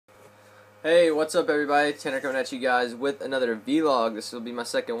Hey, what's up everybody? Tanner coming at you guys with another vlog. This will be my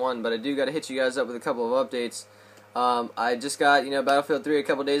second one, but I do got to hit you guys up with a couple of updates. I just got, Battlefield 3 a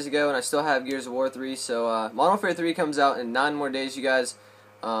couple days ago, and I still have Gears of War 3, so Modern Warfare 3 comes out in 9 more days, you guys.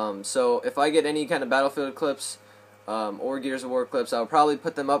 So if I get any kind of Battlefield clips or Gears of War clips, I'll probably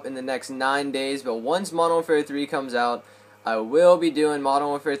put them up in the next 9 days, but once Modern Warfare 3 comes out, I will be doing Modern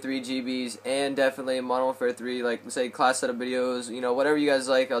Warfare 3 GBs and definitely Modern Warfare 3, like, say, class setup videos, whatever you guys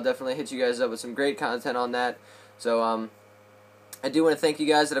like. I'll definitely hit you guys up with some great content on that. So, I do want to thank you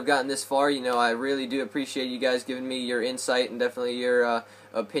guys that have gotten this far. I really do appreciate you guys giving me your insight and definitely your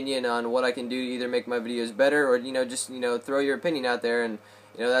opinion on what I can do to either make my videos better or, just, throw your opinion out there. And,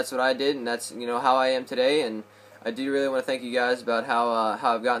 that's what I did, and that's, how I am today. And I do really want to thank you guys about how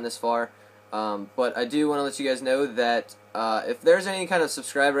I've gotten this far. But I do want to let you guys know that if there's any kind of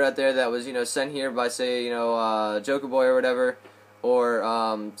subscriber out there that was, sent here by, say, Joker Boy or whatever,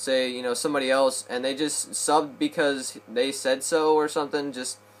 or say, somebody else, and they just subbed because they said so or something,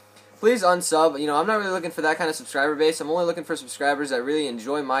 just please unsub. I'm not really looking for that kind of subscriber base. I'm only looking for subscribers that really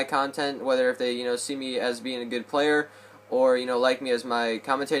enjoy my content, whether if they, see me as being a good player, or, like me as my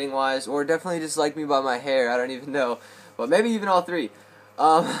commentating wise, or definitely just like me by my hair. I don't even know, but maybe even all three.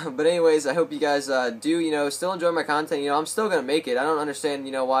 But anyways, I hope you guys do, still enjoy my content. I'm still going to make it. I don't understand,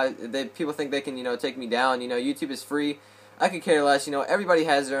 why people think they can, take me down. YouTube is free. I could care less. Everybody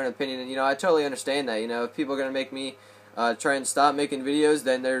has their own opinion, and, I totally understand that. If people are going to make me try and stop making videos,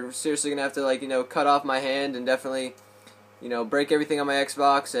 then they're seriously going to have to, like, cut off my hand and definitely, break everything on my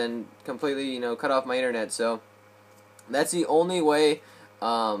Xbox and completely, cut off my internet. So that's the only way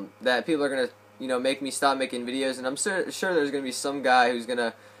that people are going to make me stop making videos, and I'm sure there's going to be some guy who's going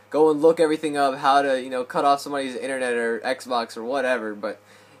to go and look everything up, how to, cut off somebody's internet or Xbox or whatever, but,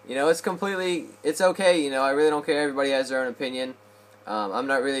 it's okay, I really don't care. Everybody has their own opinion. I'm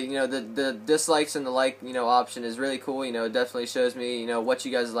not really, the dislikes and the like, option is really cool. It definitely shows me, what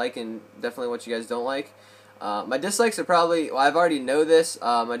you guys like and definitely what you guys don't like. My dislikes are probably, well, I've already know this,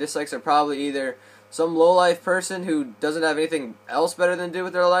 my dislikes are probably either some low-life person who doesn't have anything else better than do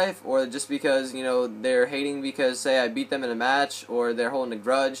with their life, or just because, they're hating because, say, I beat them in a match, or they're holding a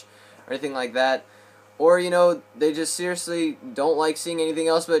grudge, or anything like that. Or, they just seriously don't like seeing anything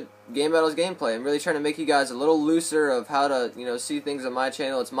else but Gamebattles gameplay. I'm really trying to make you guys a little looser of how to, see things on my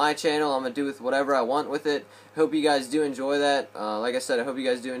channel. It's my channel. I'm going to do with whatever I want with it. Hope you guys do enjoy that. Like I said, I hope you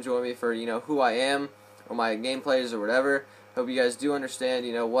guys do enjoy me for, who I am, or my gameplays, or whatever. Hope you guys do understand,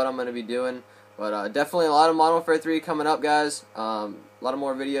 what I'm going to be doing. But definitely a lot of Modern Warfare 3 coming up, guys. A lot of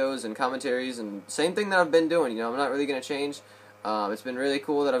more videos and commentaries, and same thing that I've been doing. I'm not really going to change. It's been really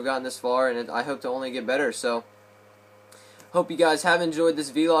cool that I've gotten this far, and I hope to only get better. So, hope you guys have enjoyed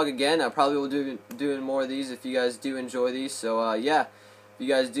this vlog again. I probably will do doing more of these if you guys do enjoy these. So, yeah. If you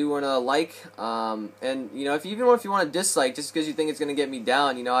guys do want to like, and, if you want to dislike just because you think it's going to get me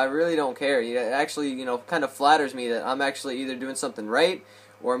down, I really don't care. It actually, kind of flatters me that I'm actually either doing something right,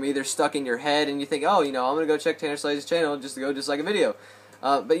 or I'm either stuck in your head and you think, oh, I'm going to go check Tanner Slade's channel just to go dislike a video.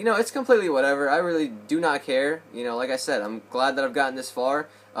 But, it's completely whatever. I really do not care. Like I said, I'm glad that I've gotten this far.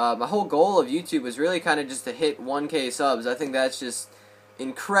 My whole goal of YouTube was really kind of just to hit 1K subs. I think that's just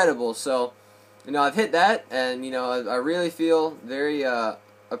incredible. So, I've hit that, and, I really feel very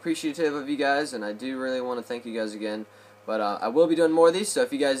appreciative of you guys, and I do really want to thank you guys again. But I will be doing more of these, so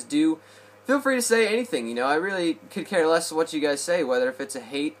if you guys do, feel free to say anything. I really could care less what you guys say, whether if it's a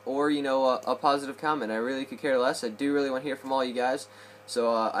hate or, a positive comment. I really could care less. I do really want to hear from all you guys.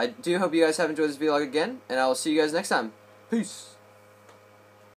 So I do hope you guys have enjoyed this vlog again, and I will see you guys next time. Peace.